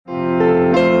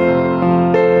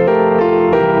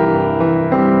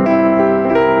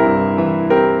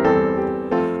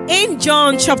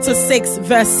John chapter 6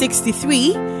 verse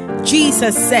 63,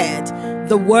 Jesus said,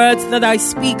 "The words that I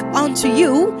speak unto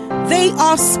you, they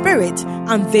are spirit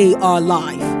and they are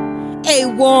life." A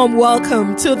warm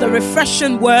welcome to the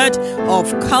refreshing word of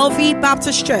Calvary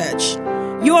Baptist Church.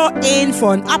 You're in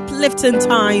for an uplifting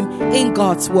time in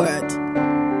God's word.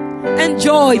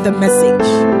 Enjoy the message.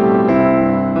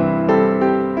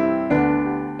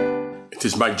 It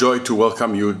is my joy to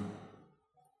welcome you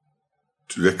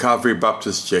to the Calvary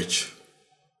Baptist Church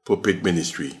Pulpit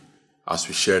Ministry as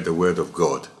we share the Word of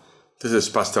God. This is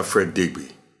Pastor Fred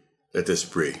Deegbe. Let us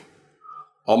pray.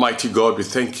 Almighty God, we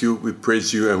thank you, we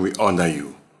praise you, and we honor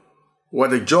you.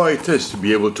 What a joy it is to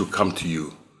be able to come to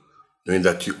you, knowing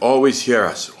that you always hear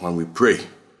us when we pray.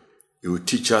 You will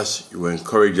teach us, you will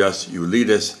encourage us, you will lead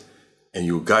us, and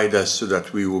you will guide us so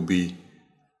that we will be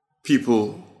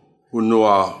people who know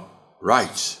our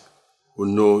rights, who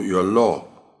know your law,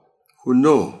 who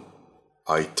know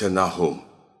our eternal home,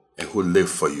 and who live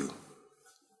for you.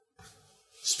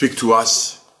 Speak to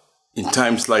us in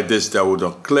times like this that we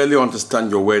will clearly understand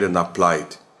your word and apply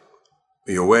it.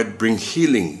 May your word bring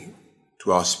healing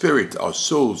to our spirit, our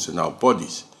souls, and our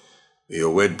bodies. May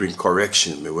your word bring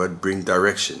correction. May your word bring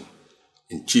direction.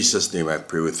 In Jesus' name I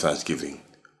pray with thanksgiving.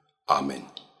 Amen.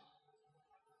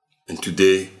 And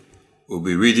today we'll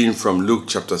be reading from Luke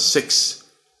chapter 6,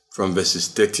 from verses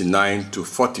 39 to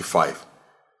 45.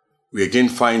 We again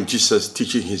find Jesus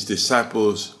teaching his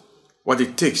disciples what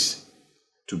it takes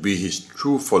to be his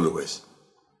true followers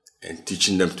and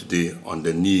teaching them today on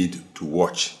the need to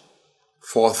watch.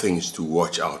 4 things to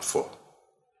watch out for.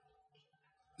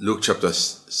 Luke chapter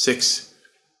 6,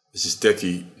 verses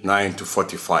 39 to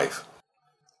 45.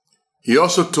 He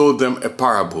also told them a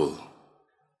parable.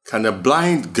 Can a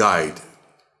blind guide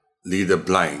lead the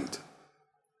blind?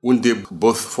 Won't they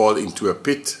both fall into a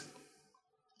pit?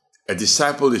 A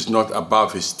disciple is not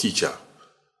above his teacher,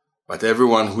 but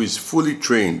everyone who is fully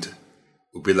trained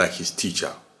will be like his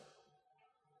teacher.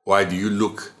 Why do you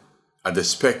look at the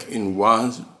speck in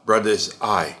one brother's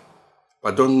eye,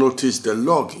 but don't notice the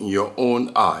log in your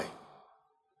own eye?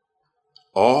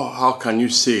 Or how can you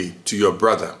say to your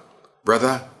brother,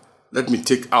 "Brother, let me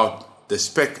take out the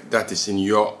speck that is in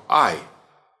your eye,"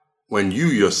 when you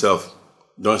yourself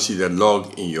don't see the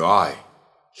log in your eye?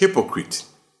 Hypocrite!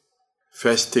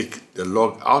 First take the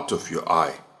log out of your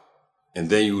eye, and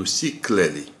then you will see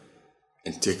clearly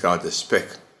and take out the speck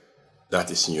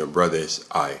that is in your brother's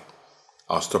eye.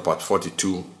 I'll stop at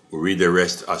 42. We'll read the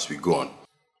rest as we go on.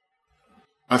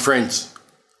 My friends,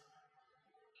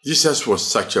 Jesus was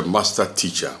such a master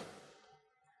teacher,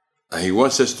 and he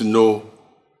wants us to know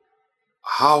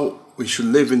how we should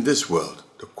live in this world,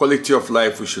 the quality of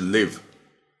life we should live,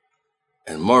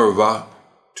 and moreover,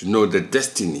 to know the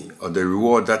destiny or the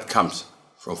reward that comes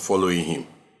from following him.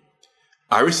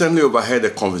 I recently overheard a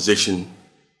conversation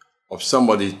of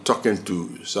somebody talking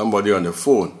to somebody on the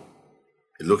phone.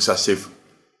 It looks as if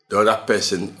the other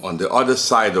person on the other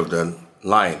side of the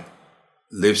line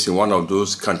lives in one of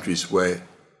those countries where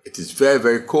it is very,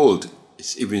 very cold.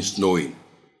 It's even snowing.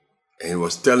 And he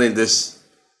was telling this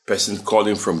person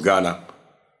calling from Ghana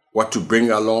what to bring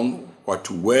along, what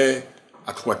to wear,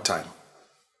 at what time.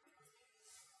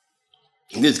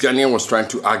 This Ghanaian was trying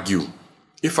to argue,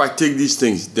 if I take these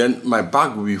things, then my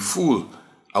bag will be full.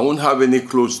 I won't have any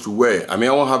clothes to wear. I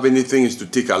won't have any things to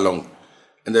take along.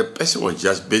 And the person was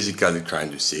just basically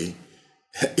trying to say,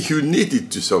 you need it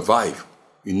to survive.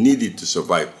 You need it to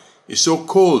survive. It's so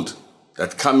cold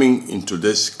that coming into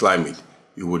this climate,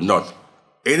 you would not.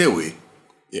 Anyway,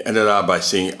 he ended up by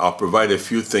saying, I'll provide a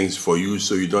few things for you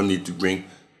so you don't need to bring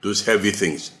those heavy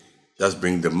things. Just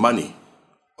bring the money.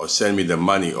 Or send me the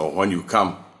money, or when you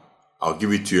come, I'll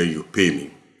give it to you and you pay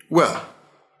me. Well,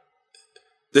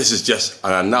 this is just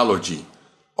an analogy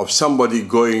of somebody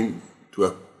going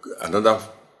to another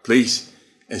place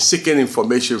and seeking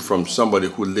information from somebody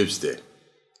who lives there.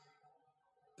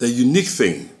 The unique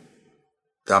thing,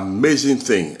 the amazing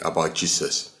thing about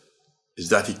Jesus is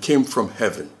that he came from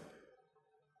heaven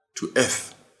to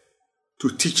earth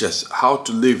to teach us how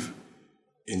to live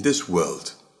in this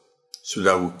world, so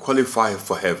that we qualify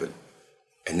for heaven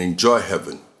and enjoy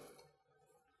heaven.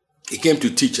 He came to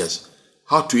teach us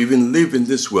how to even live in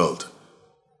this world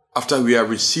after we have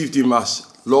received him as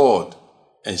Lord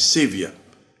and Savior,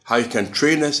 how he can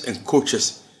train us and coach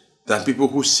us, that people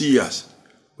who see us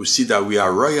will see that we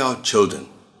are royal children.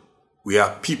 We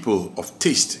are people of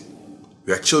taste.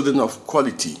 We are children of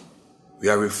quality. We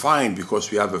are refined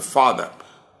because we have a Father.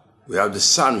 We have the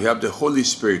Son. We have the Holy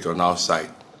Spirit on our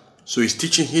side. So he's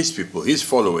teaching his people, his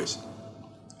followers,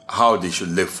 how they should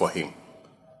live for him.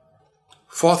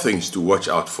 4 things to watch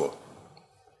out for.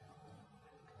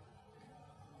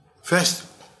 First,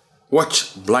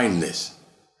 watch blindness.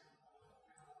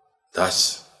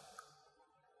 That's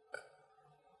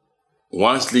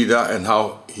one's leader and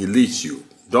how he leads you.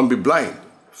 Don't be blind.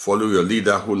 Follow your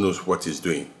leader who knows what he's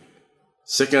doing.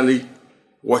 Secondly,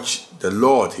 watch the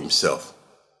Lord himself.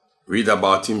 Read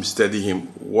about him, study him,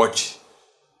 watch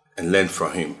and learn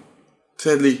from him.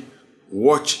 Thirdly,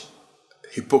 watch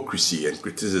hypocrisy and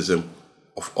criticism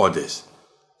of others.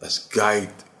 Let's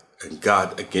guide and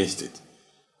guard against it.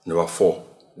 Number 4,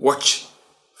 watch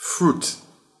fruit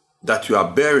that you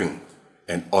are bearing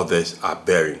and others are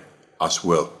bearing as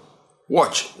well.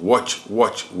 Watch.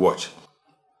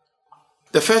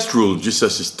 The first rule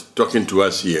Jesus is talking to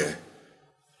us here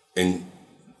in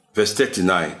verse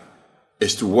 39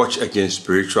 is to watch against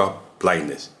spiritual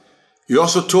blindness. He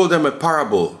also told them a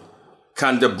parable.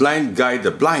 Can the blind guide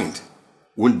the blind?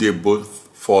 Wouldn't they both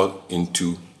fall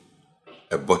into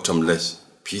a bottomless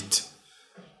pit?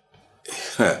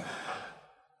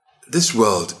 This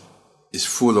world is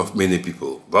full of many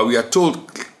people, but we are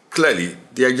told clearly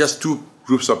there are just two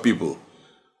groups of people,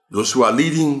 those who are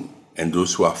leading and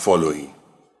those who are following.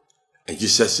 And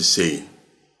Jesus is saying,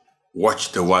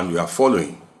 watch the one you are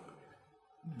following.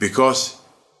 Because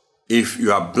if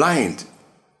you are blind,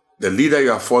 the leader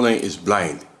you are following is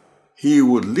blind, he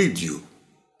will lead you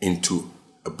into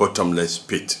a bottomless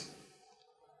pit.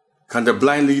 Can the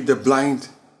blind lead the blind?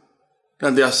 Now,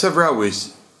 there are several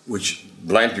ways which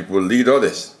blind people lead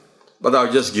others, but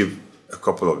I'll just give a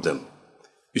couple of them.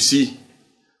 You see,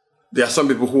 there are some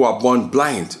people who are born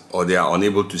blind or they are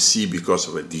unable to see because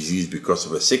of a disease, because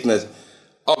of a sickness.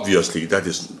 Obviously, that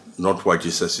is not what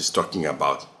Jesus is talking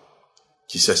about.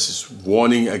 Jesus is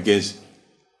warning against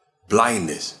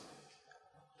blindness.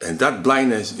 And that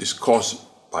blindness is caused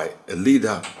by a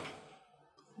leader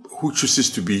who chooses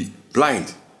to be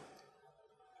blind.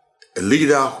 A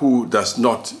leader who does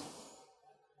not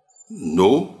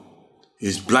know,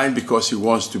 is blind because he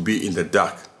wants to be in the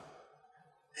dark.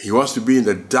 He wants to be in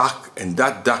the dark, and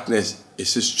that darkness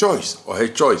is his choice or her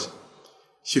choice.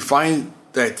 She finds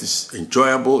that it is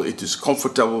enjoyable, it is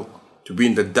comfortable to be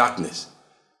in the darkness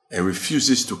and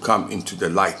refuses to come into the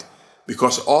light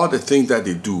because all the things that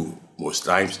they do most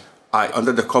times are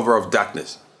under the cover of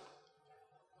darkness.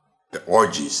 The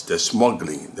orgies, the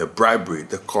smuggling, the bribery,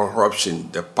 the corruption,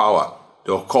 the power,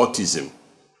 the occultism,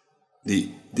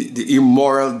 the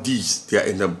immoral deeds, they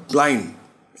are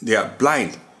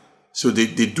blind. So they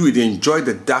do it, they enjoy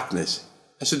the darkness,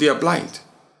 and so they are blind.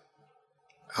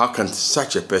 How can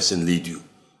such a person lead you?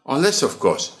 Unless, of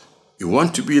course, you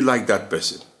want to be like that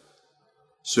person.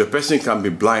 So a person can be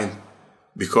blind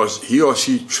because he or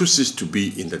she chooses to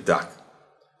be in the dark.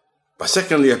 But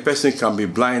secondly, a person can be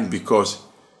blind because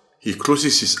he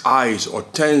closes his eyes or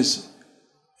turns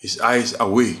his eyes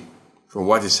away from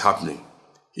what is happening.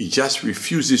 He just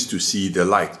refuses to see the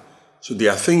light. So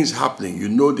there are things happening, you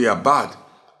know they are bad,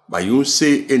 but you won't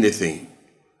say anything.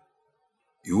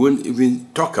 You won't even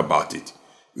talk about it.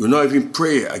 You will not even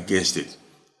pray against it.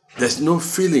 There's no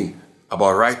feeling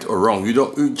about right or wrong.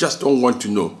 You just don't want to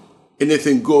know.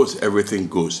 Anything goes, everything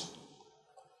goes.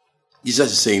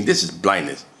 Jesus is saying this is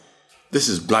blindness. This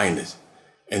is blindness.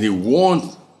 And he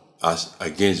warned us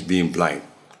against being blind.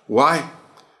 Why?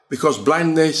 Because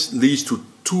blindness leads to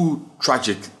two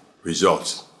tragic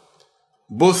results.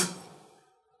 Both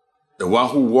the one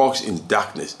who walks in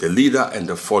darkness, the leader and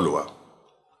the follower,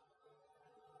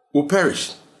 will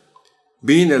perish.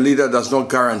 Being a leader does not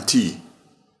guarantee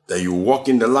that you walk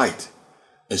in the light.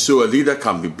 And so a leader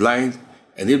can be blind,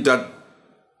 and if that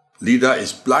leader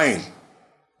is blind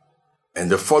and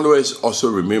the followers also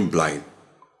remain blind,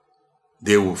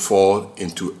 they will fall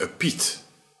into a pit.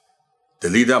 The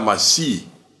leader must see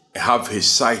and have his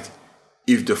sight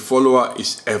if the follower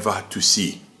is ever to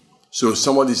see. So if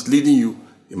somebody is leading you,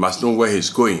 you must know where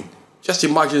he's going. Just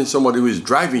imagine somebody who is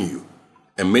driving you,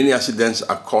 and many accidents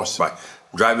are caused by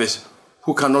drivers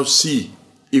who cannot see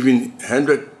even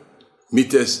 100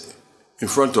 meters in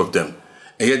front of them.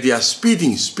 And yet they are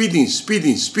speeding.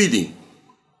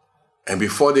 And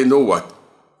before they know what,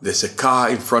 there's a car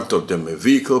in front of them, a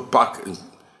vehicle parked,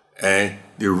 and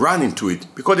they ran into it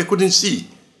because they couldn't see.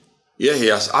 Yeah, he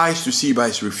has eyes to see, but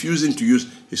he's refusing to use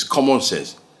his common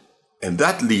sense. And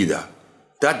that leader,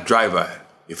 that driver,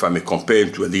 if I may compare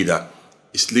him to a leader,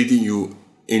 is leading you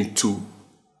into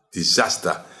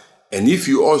disaster. And if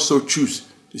you also choose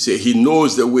to say he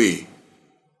knows the way,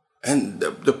 and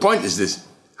the point is this,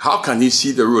 how can he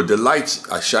see the road? The lights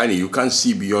are shining, you can't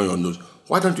see beyond your nose.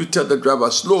 Why don't you tell the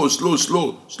driver, slow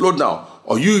down,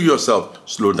 or you yourself,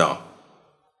 slow down?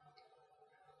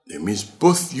 It means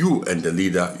both you and the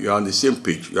leader, you are on the same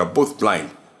page. You are both blind,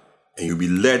 and you'll be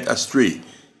led astray,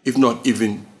 if not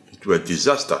even to a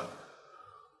disaster.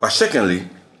 But secondly,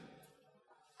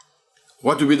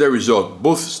 what will be the result?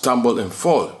 Both stumble and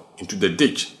fall into the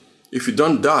ditch. If you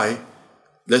don't die,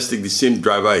 let's take the same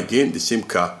driver again, the same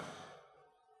car,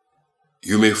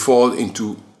 you may fall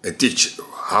into a ditch,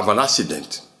 have an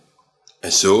accident.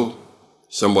 And so,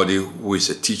 somebody who is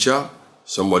a teacher,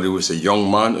 somebody who is a young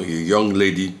man or a young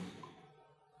lady,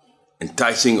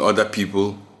 enticing other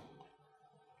people,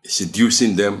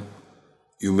 seducing them,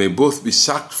 you may both be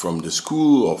sacked from the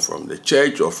school or from the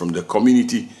church or from the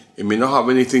community. It may not have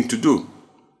anything to do.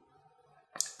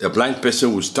 The blind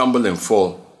person will stumble and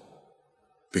fall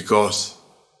because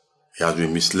he has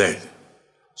been misled.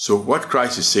 So what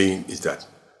Christ is saying is that,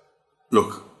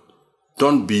 look,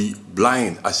 don't be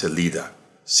blind as a leader.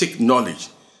 Seek knowledge.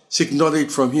 Seek knowledge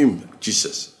from him,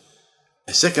 Jesus.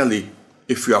 And secondly,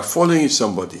 if you are following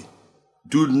somebody,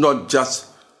 do not just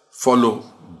follow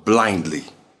blindly.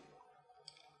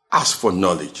 Ask for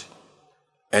knowledge.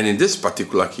 And in this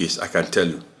particular case, I can tell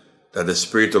you that the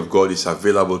Spirit of God is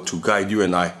available to guide you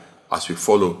and I as we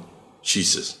follow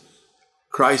Jesus.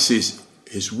 Christ says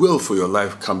his will for your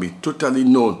life can be totally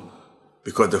known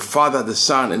because the Father, the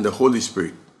Son, and the Holy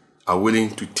Spirit are willing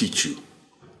to teach you.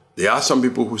 There are some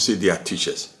people who say they are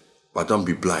teachers, but don't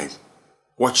be blind.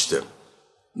 Watch them.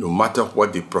 No matter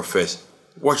what they profess,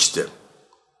 watch them.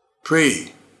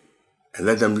 Pray and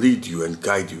let them lead you and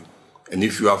guide you. And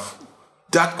if you have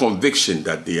that conviction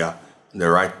that they are in the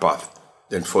right path,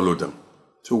 then follow them.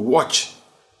 So watch.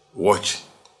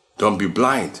 Don't be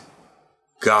blind.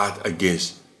 Guard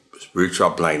against spiritual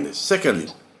blindness. Secondly,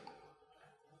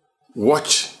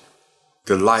 watch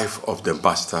the life of the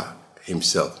Master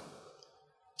himself.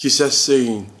 Jesus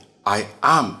saying, I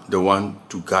am the one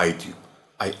to guide you.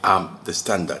 I am the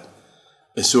standard.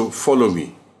 And so follow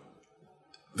me.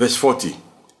 Verse 40,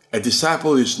 a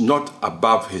disciple is not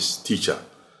above his teacher,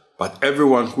 but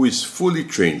everyone who is fully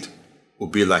trained will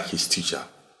be like his teacher.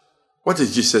 What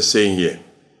is Jesus saying here?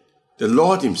 The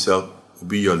Lord himself will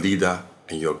be your leader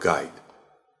and your guide.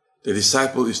 The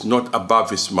disciple is not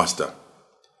above his master.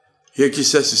 Here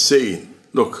Jesus is saying,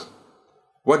 look,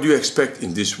 what do you expect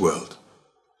in this world?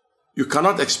 You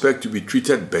cannot expect to be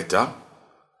treated better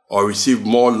or receive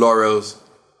more laurels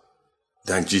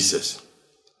than Jesus.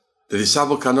 The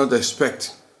disciple cannot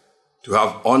expect to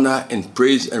have honor and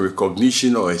praise and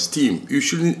recognition or esteem. You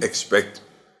shouldn't expect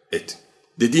it.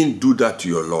 They didn't do that to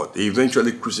your Lord. They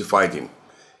eventually crucified him.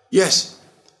 Yes,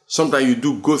 sometimes you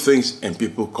do good things and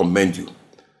people commend you.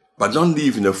 But don't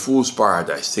live in a fool's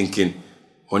paradise thinking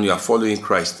when you are following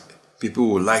Christ, people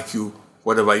will like you.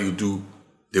 Whatever you do,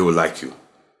 they will like you.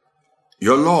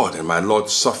 Your Lord and my Lord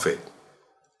suffered,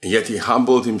 and yet he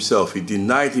humbled himself. He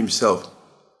denied himself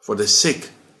for the sake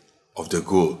of the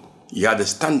goal. He had a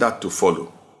standard to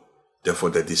follow. Therefore,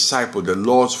 the disciple, the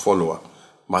Lord's follower,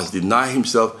 must deny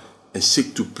himself and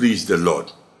seek to please the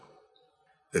Lord.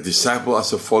 The disciple,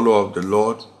 as a follower of the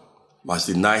Lord, must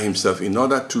deny himself in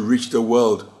order to reach the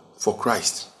world for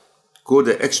Christ. Go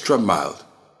the extra mile.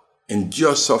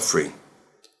 Endure suffering.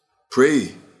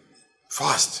 Pray.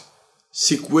 Fast.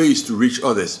 Seek ways to reach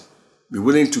others. Be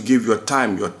willing to give your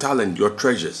time, your talent, your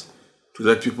treasures to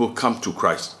let people come to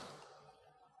Christ.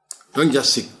 Don't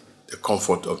just seek the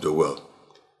comfort of the world.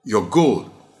 Your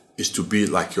goal is to be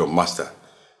like your master.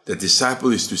 The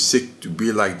disciple is to seek to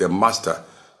be like the master,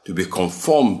 to be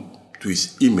conformed to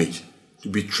his image, to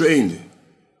be trained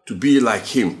to be like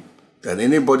him. That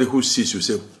anybody who sees you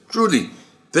say, truly,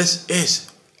 this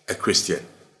is a Christian.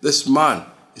 This man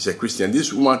is a Christian.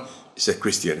 This woman is a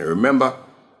Christian. And remember,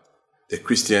 the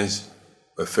Christians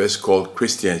were first called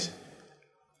Christians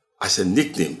as a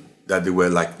nickname, that they were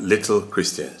like little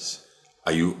Christians.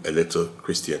 Are you a little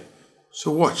Christian?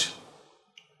 So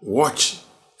watch,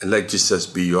 and let Jesus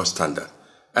be your standard.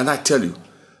 And I tell you,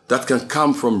 that can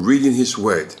come from reading his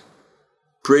word,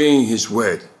 praying his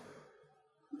word,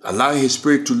 allowing his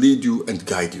Spirit to lead you and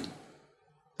guide you.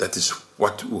 That is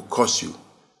what will cause you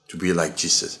to be like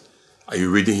Jesus. Are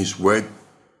you reading his word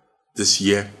this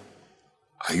year?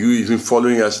 Are you even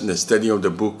following us in the study of the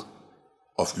book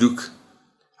of Luke?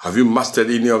 Have you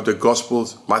mastered any of the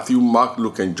Gospels, Matthew, Mark,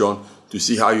 Luke, and John, to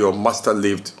see how your master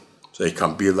lived so you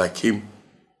can be like him?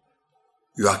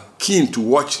 You are keen to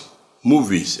watch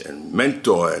movies and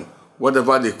mentor and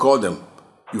whatever they call them.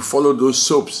 You follow those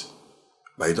soaps,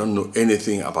 but you don't know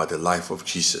anything about the life of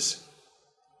Jesus.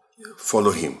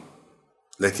 Follow him.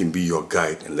 Let him be your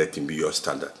guide and let him be your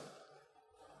standard.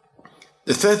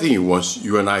 The third thing he wants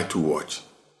you and I to watch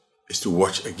is to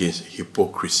watch against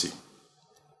hypocrisy.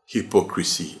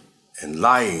 Hypocrisy and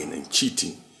lying and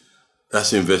cheating.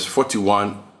 That's in verse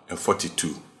 41 and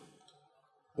 42.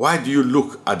 Why do you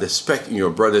look at the speck in your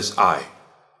brother's eye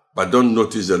but don't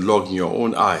notice the log in your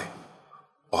own eye?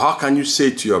 Or how can you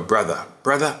say to your brother,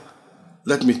 brother,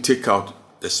 let me take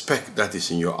out the speck that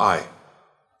is in your eye,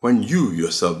 when you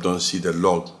yourself don't see the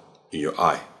log in your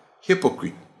eye?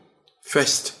 Hypocrite,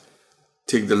 first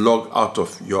take the log out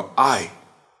of your eye,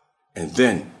 and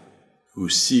then you will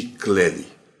see clearly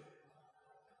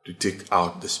to take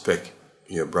out the speck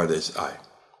in your brother's eye.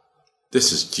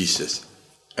 This is Jesus,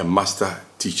 a master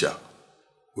teacher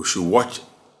who should watch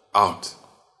out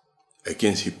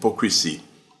against hypocrisy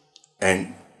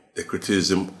and the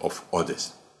criticism of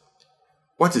others.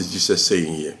 What is Jesus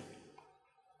saying here?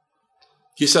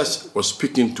 Jesus was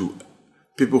speaking to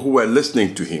people who were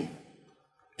listening to him.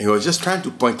 And he was just trying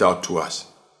to point out to us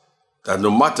that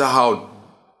no matter how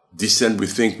decent we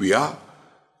think we are,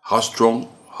 how strong,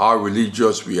 how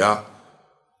religious we are,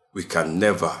 we can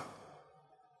never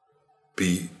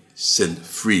be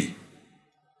sin-free.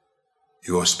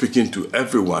 He was speaking to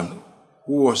everyone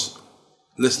who was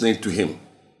listening to him,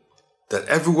 that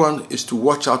everyone is to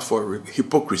watch out for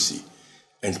hypocrisy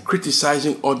and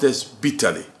criticizing others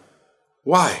bitterly.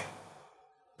 Why?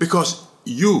 Because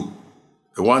you,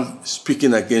 the one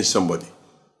speaking against somebody,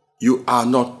 you are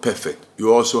not perfect.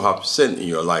 You also have sin in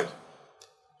your life.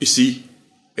 You see,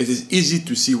 it is easy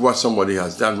to see what somebody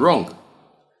has done wrong,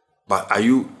 but are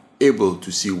you able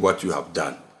to see what you have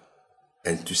done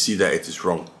and to see that it is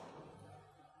wrong?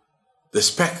 The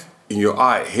speck in your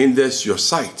eye hinders your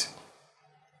sight.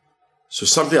 So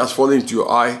something has fallen into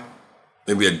your eye,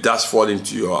 maybe a dust falls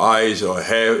into your eyes or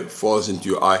hair falls into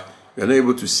your eye, you're not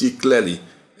able to see clearly,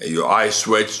 and your eye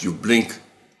sweats, you blink,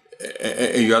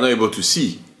 and you are not able to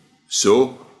see.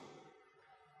 So,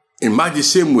 in much the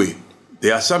same way,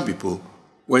 there are some people,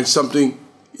 when something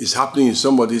is happening in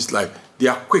somebody's life, they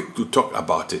are quick to talk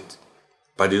about it,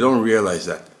 but they don't realize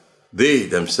that they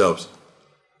themselves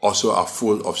also are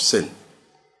full of sin.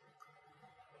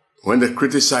 When the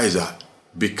criticizer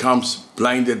becomes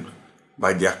blinded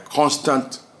by their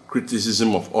constant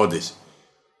criticism of others,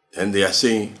 then they are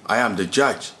saying, I am the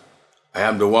judge. I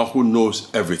am the one who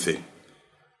knows everything.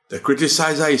 The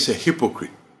criticizer is a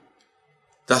hypocrite.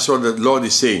 That's what the Lord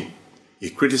is saying. He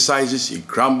criticizes, he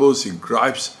grumbles, he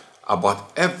gripes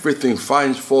about everything,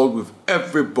 finds fault with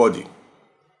everybody.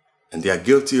 And they are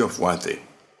guilty of one thing.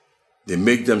 They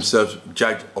make themselves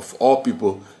judge of all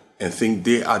people and think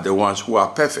they are the ones who are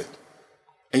perfect.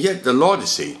 And yet the Lord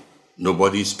is saying,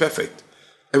 nobody is perfect.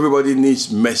 Everybody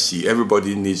needs mercy.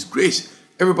 Everybody needs grace.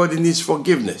 Everybody needs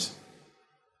forgiveness.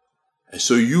 And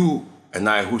so you and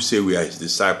I who say we are his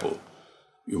disciple,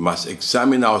 you must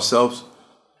examine ourselves,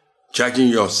 judging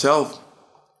yourself,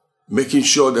 making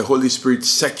sure the Holy Spirit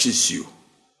searches you.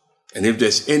 And if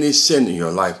there's any sin in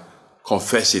your life,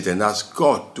 confess it and ask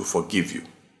God to forgive you.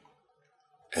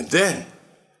 And then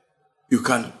you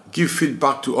can give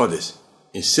feedback to others.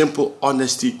 In simple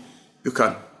honesty, you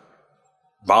can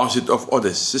bounce it off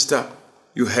others. Sister,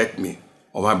 you hurt me.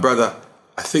 Or my brother,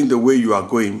 I think the way you are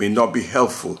going may not be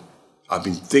helpful. I've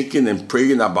been thinking and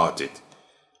praying about it.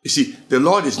 You see, the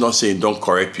Lord is not saying don't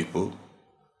correct people.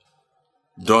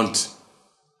 Don't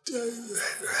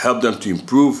help them to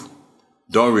improve.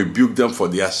 Don't rebuke them for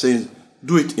their sins.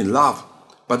 Do it in love.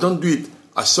 But don't do it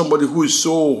as somebody who is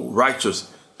so righteous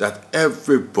that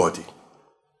everybody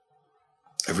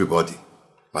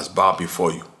must bow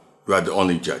before you. You are the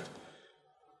only judge.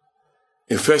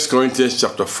 In 1 Corinthians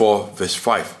chapter 4, verse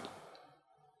 5,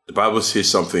 the Bible says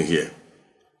something here.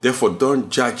 Therefore, don't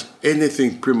judge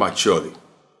anything prematurely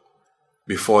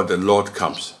before the Lord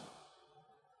comes,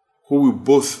 who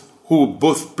will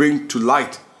both bring to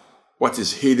light what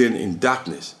is hidden in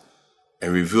darkness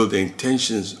and reveal the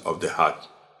intentions of the heart.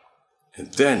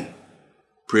 And then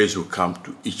praise will come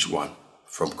to each one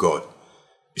from God.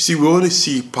 You see, we only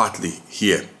see partly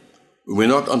here. We may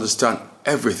not understand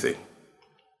everything.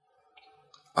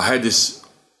 I had this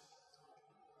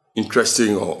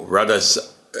interesting, or rather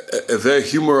a very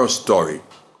humorous story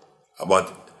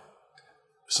about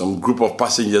some group of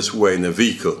passengers who were in a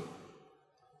vehicle,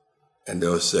 and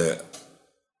there was a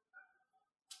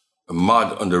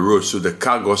mud on the road, so the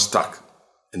car got stuck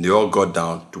and they all got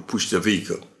down to push the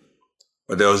vehicle.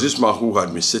 But there was this man who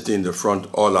had been sitting in the front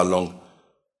all along,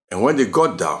 and when they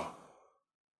got down,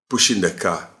 pushing the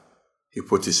car, he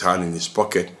put his hand in his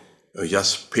pocket and was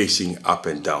just pacing up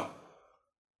and down.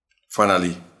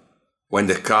 Finally, when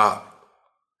the car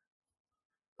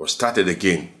was started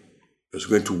again, he was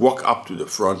going to walk up to the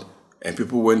front, and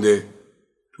people went there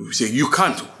to say, you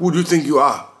can't. Who do you think you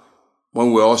are?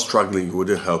 When we're all struggling, you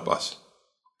wouldn't help us.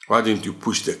 Why didn't you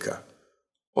push the car?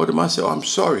 Oh, the man said, I'm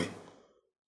sorry.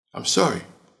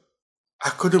 I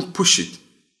couldn't push it.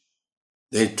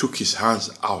 Then he took his hands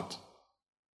out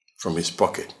from his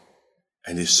pocket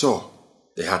And he saw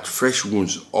they had fresh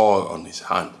wounds all on his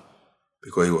hand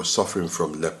because he was suffering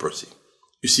from leprosy.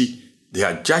 You see, they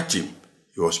had judged him.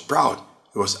 He was proud.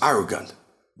 He was arrogant.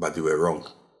 But they were wrong.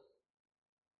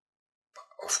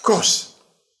 Of course,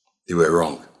 they were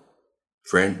wrong.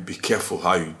 Friend, be careful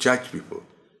how you judge people.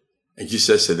 And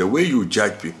Jesus said, the way you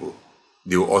judge people,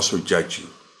 they will also judge you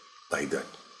like that.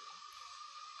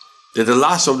 Then the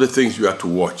last of the things we have to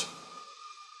watch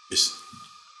is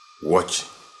watch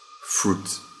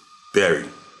fruit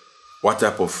bearing. What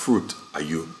type of fruit are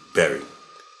you bearing?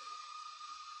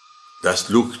 That's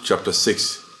Luke chapter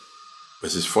 6,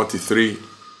 verses 43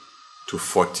 to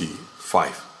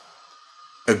 45.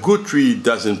 A good tree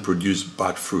doesn't produce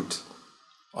bad fruit.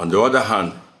 On the other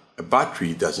hand, a bad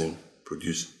tree doesn't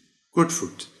produce good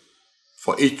fruit.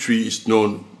 For each tree is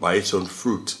known by its own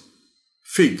fruit.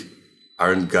 Figs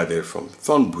aren't gathered from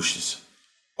thorn bushes,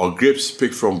 or grapes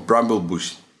picked from bramble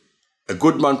bush. A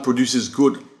good man produces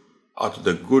good out of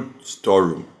the good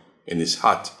storeroom in his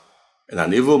heart, and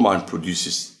an evil man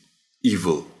produces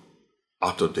evil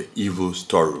out of the evil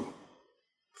storeroom.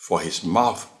 For his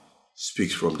mouth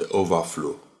speaks from the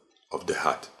overflow of the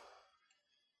heart.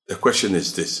 The question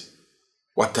is this: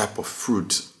 what type of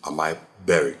fruit am I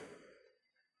bearing?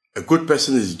 A good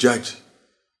person is judged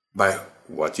by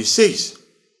what he says,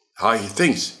 how he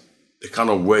thinks, the kind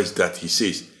of words that he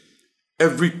says.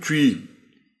 Every tree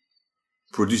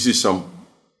produces some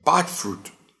bad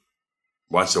fruit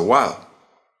once in a while.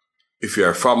 If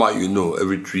you're a farmer, you know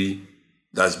every tree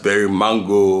that's bearing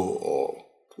mango or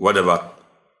whatever,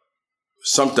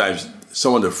 sometimes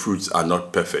some of the fruits are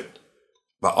not perfect.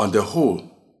 But on the whole,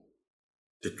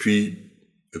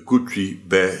 a good tree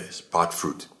bears bad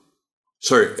fruit.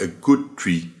 A good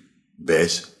tree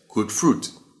bears good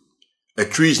fruit. A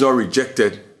tree is not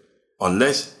rejected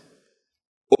unless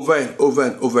over and over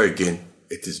and over again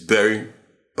it is bearing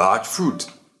bad fruit.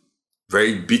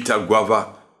 Very bitter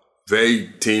guava,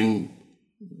 very thin,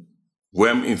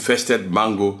 worm-infested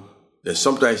mango. Then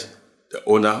sometimes the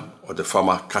owner or the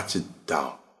farmer cuts it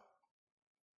down.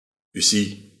 You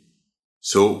see,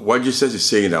 so what Jesus is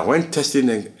saying that when testing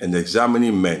and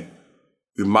examining men,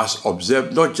 we must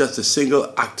observe not just a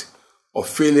single act of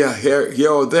failure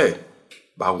here or there,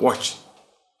 but watch.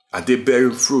 Are they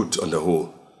bearing fruit on the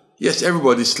whole? Yes,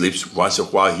 everybody sleeps once in a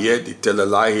while here, they tell a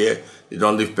lie here, they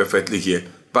don't live perfectly here.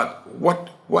 But what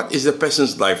is the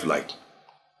person's life like?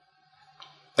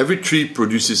 Every tree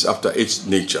produces after its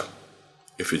nature.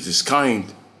 If it is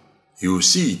kind, you will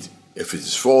see it. If it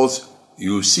is false,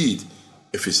 you will see it.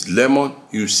 If it's lemon,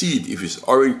 you will see it. If it's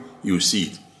orange, you will see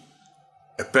it.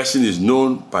 A person is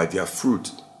known by their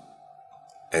fruit,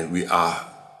 and we are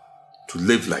to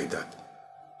live like that.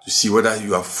 To see whether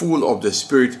you are full of the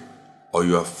Spirit or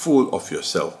you are full of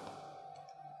yourself.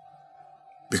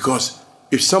 Because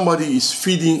if somebody is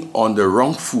feeding on the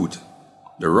wrong food,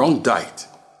 the wrong diet,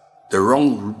 the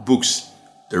wrong books,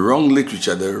 the wrong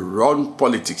literature, the wrong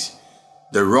politics,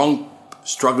 the wrong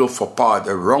struggle for power,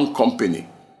 the wrong company,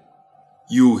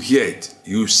 you hear it,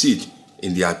 you see it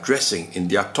in their dressing, in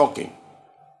their talking.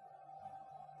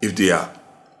 If they are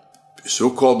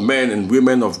so-called men and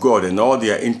women of God and all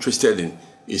they are interested in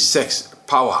is sex,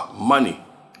 power, money,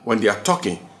 when they are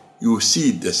talking, you will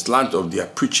see the slant of their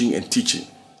preaching and teaching.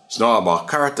 It's not about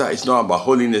character, it's not about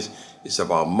holiness, it's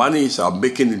about money, it's about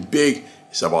making it big,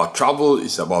 it's about travel,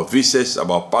 it's about visas, it's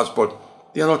about passport.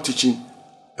 They are not teaching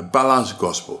a balanced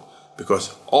gospel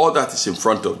because all that is in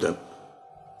front of them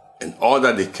and all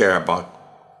that they care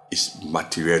about is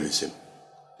materialism.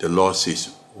 The Lord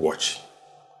says, watch.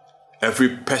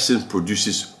 Every person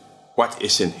produces what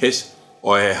is in his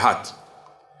or her heart.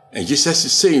 And Jesus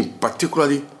is saying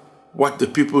particularly what the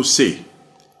people say.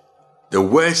 The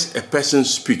words a person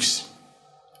speaks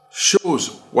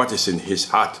shows what is in his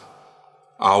heart.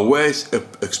 Our words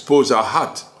expose our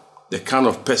heart, the kind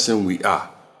of person we are.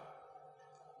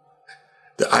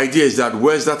 The idea is that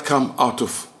words that come out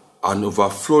of an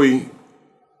overflowing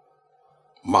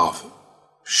mouth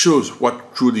shows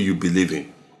what truly you believe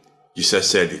in. Jesus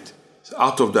said it.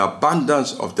 Out of the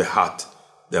abundance of the heart,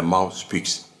 the mouth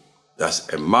speaks. Thus,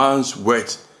 a man's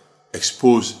words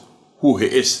expose who he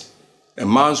is. A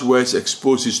man's words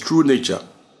expose his true nature,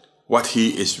 what he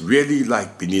is really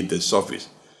like beneath the surface.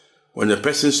 When a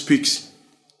person speaks,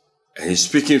 and he's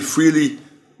speaking freely,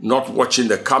 not watching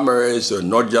the cameras or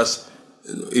not just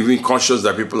even conscious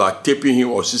that people are taping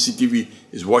him or CCTV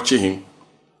is watching him,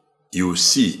 you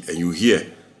see and you hear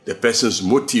the person's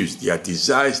motives, their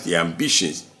desires, their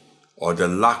ambitions, or the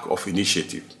lack of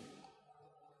initiative.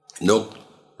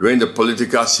 During the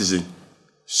political season,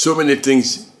 so many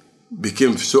things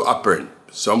became so apparent.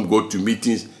 Some go to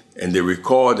meetings, and they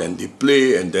record and they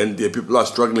play, and then the people are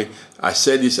struggling. I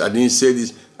said this, I didn't say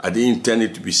this, I didn't intend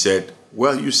it to be said.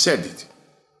 Well, you said it.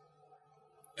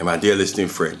 And my dear listening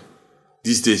friend,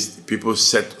 these days people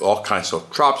set all kinds of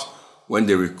traps when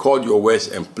they record your words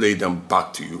and play them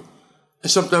back to you. And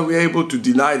sometimes we're able to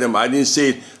deny them. I didn't say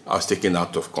it, I was taken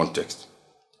out of context.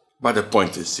 But the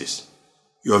point is this: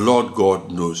 your Lord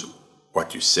God knows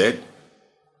what you said,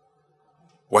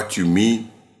 what you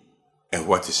mean, and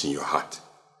what is in your heart.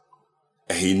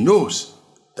 And He knows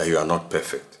that you are not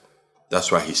perfect.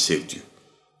 That's why He saved you.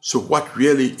 So what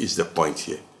really is the point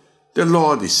here? The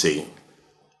Lord is saying,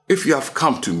 if you have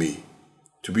come to me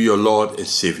to be your Lord and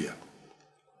Savior,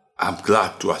 I'm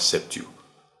glad to accept you.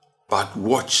 But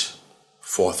watch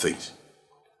 4 things.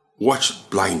 Watch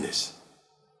blindness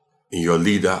in your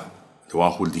leader, the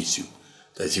one who leads you.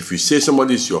 That is, if you say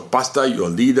somebody is your pastor, your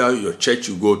leader, your church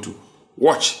you go to,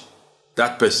 watch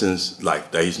that person's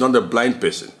life, that he's not a blind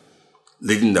person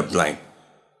leading the blind.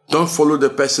 Don't follow the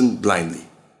person blindly.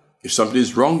 If something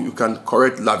is wrong, you can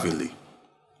correct lovingly.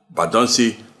 But don't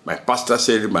say, my pastor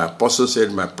said it, my apostle said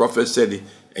it, my prophet said it,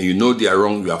 and you know they are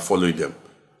wrong, you are following them.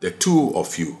 The 2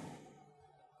 of you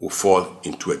will fall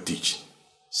into a ditch.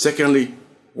 Secondly,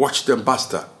 watch the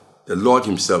master. The Lord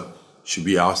Himself should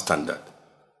be our standard.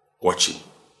 Watch Him.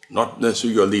 Not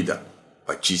necessarily your leader,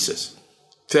 but Jesus.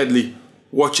 Thirdly,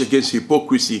 watch against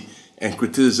hypocrisy and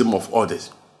criticism of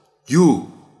others.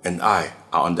 You and I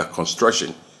are under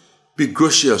construction. Be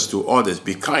gracious to others.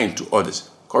 Be kind to others.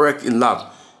 Correct in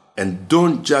love. And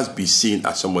don't just be seen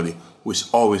as somebody who is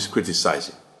always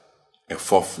criticizing. And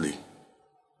fourthly,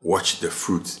 watch the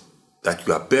fruit that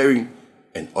you are bearing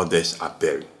and others are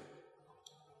bearing.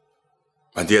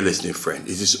 My dear listening friend,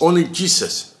 it is only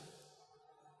Jesus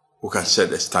who can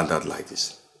set a standard like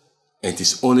this. And it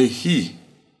is only He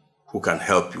who can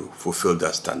help you fulfill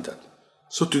that standard.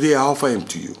 So today I offer Him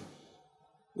to you.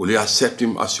 Will you accept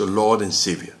Him as your Lord and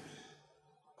Savior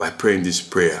by praying this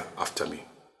prayer after me?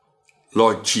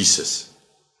 Lord Jesus,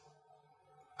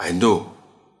 I know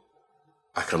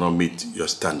I cannot meet your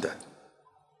standard,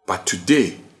 but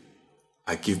today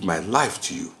I give my life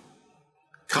to you.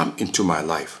 Come into my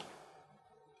life.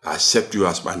 I accept you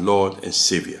as my Lord and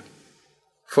Savior.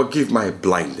 Forgive my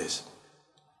blindness.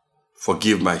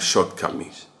 Forgive my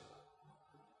shortcomings.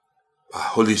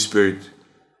 Holy Spirit,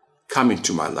 come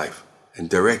into my life and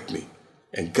direct me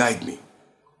and guide me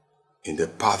in the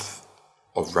path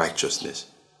of righteousness,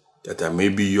 that I may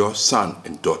be your son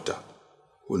and daughter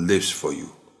who lives for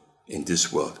you in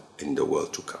this world and in the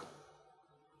world to come.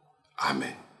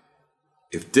 Amen.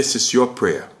 If this is your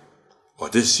prayer or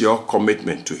this is your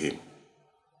commitment to Him,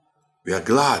 we are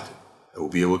glad that we'll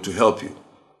be able to help you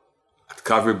at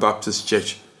Calvary Baptist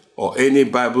Church or any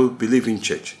Bible-believing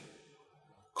church.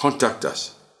 Contact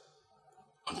us.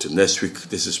 Until next week,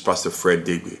 this is Pastor Fred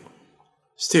Deegbe.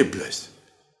 Stay blessed.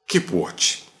 Keep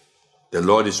watch. The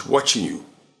Lord is watching you.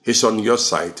 He's on your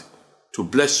side to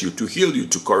bless you, to heal you,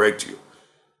 to correct you,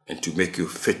 and to make you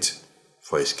fit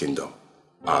for His kingdom.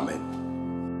 Amen.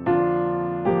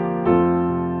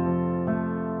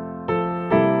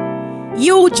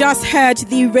 You just heard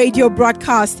the radio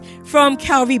broadcast from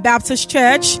Calvary Baptist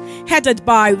Church, headed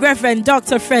by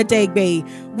Rev.Dr. Fred Deegbe.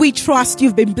 We trust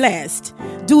you've been blessed.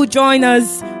 Do join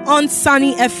us on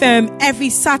Sunny FM every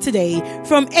Saturday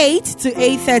from 8 to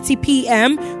 8:30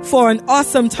 p.m. for an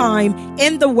awesome time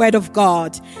in the Word of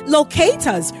God. Locate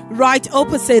us right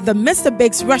opposite the Mr.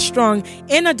 Biggs restaurant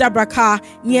in Adabraka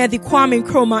near the Kwame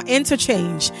Nkrumah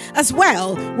interchange. As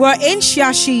well, we're in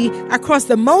Shiashi across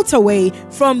the motorway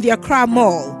from the Accra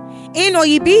Mall. In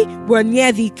Oyibi, we're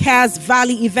near the Cares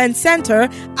Valley Event Center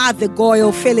at the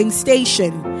Goyle Filling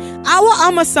Station. Our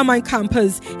Amasaman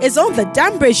campus is on the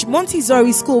Danbridge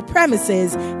Montessori School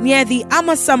premises near the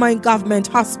Amasaman Government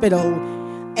Hospital.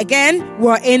 Again,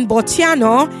 we're in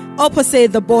Botiano,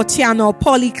 opposite the Botiano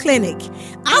Polyclinic.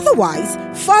 Otherwise,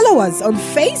 follow us on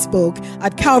Facebook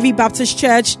at Calvary Baptist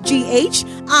Church GH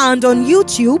and on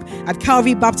YouTube at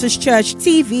Calvary Baptist Church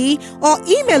TV, or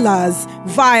email us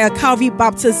via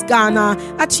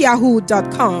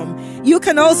calvarybaptistghana@yahoo.com. You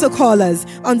can also call us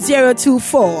on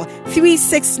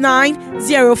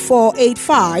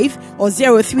 024-369-0485 or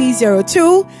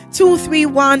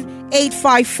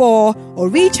 0302-231-854, or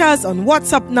reach us on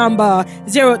WhatsApp number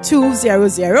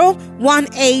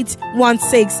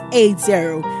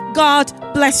 0200-181680. God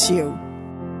bless you.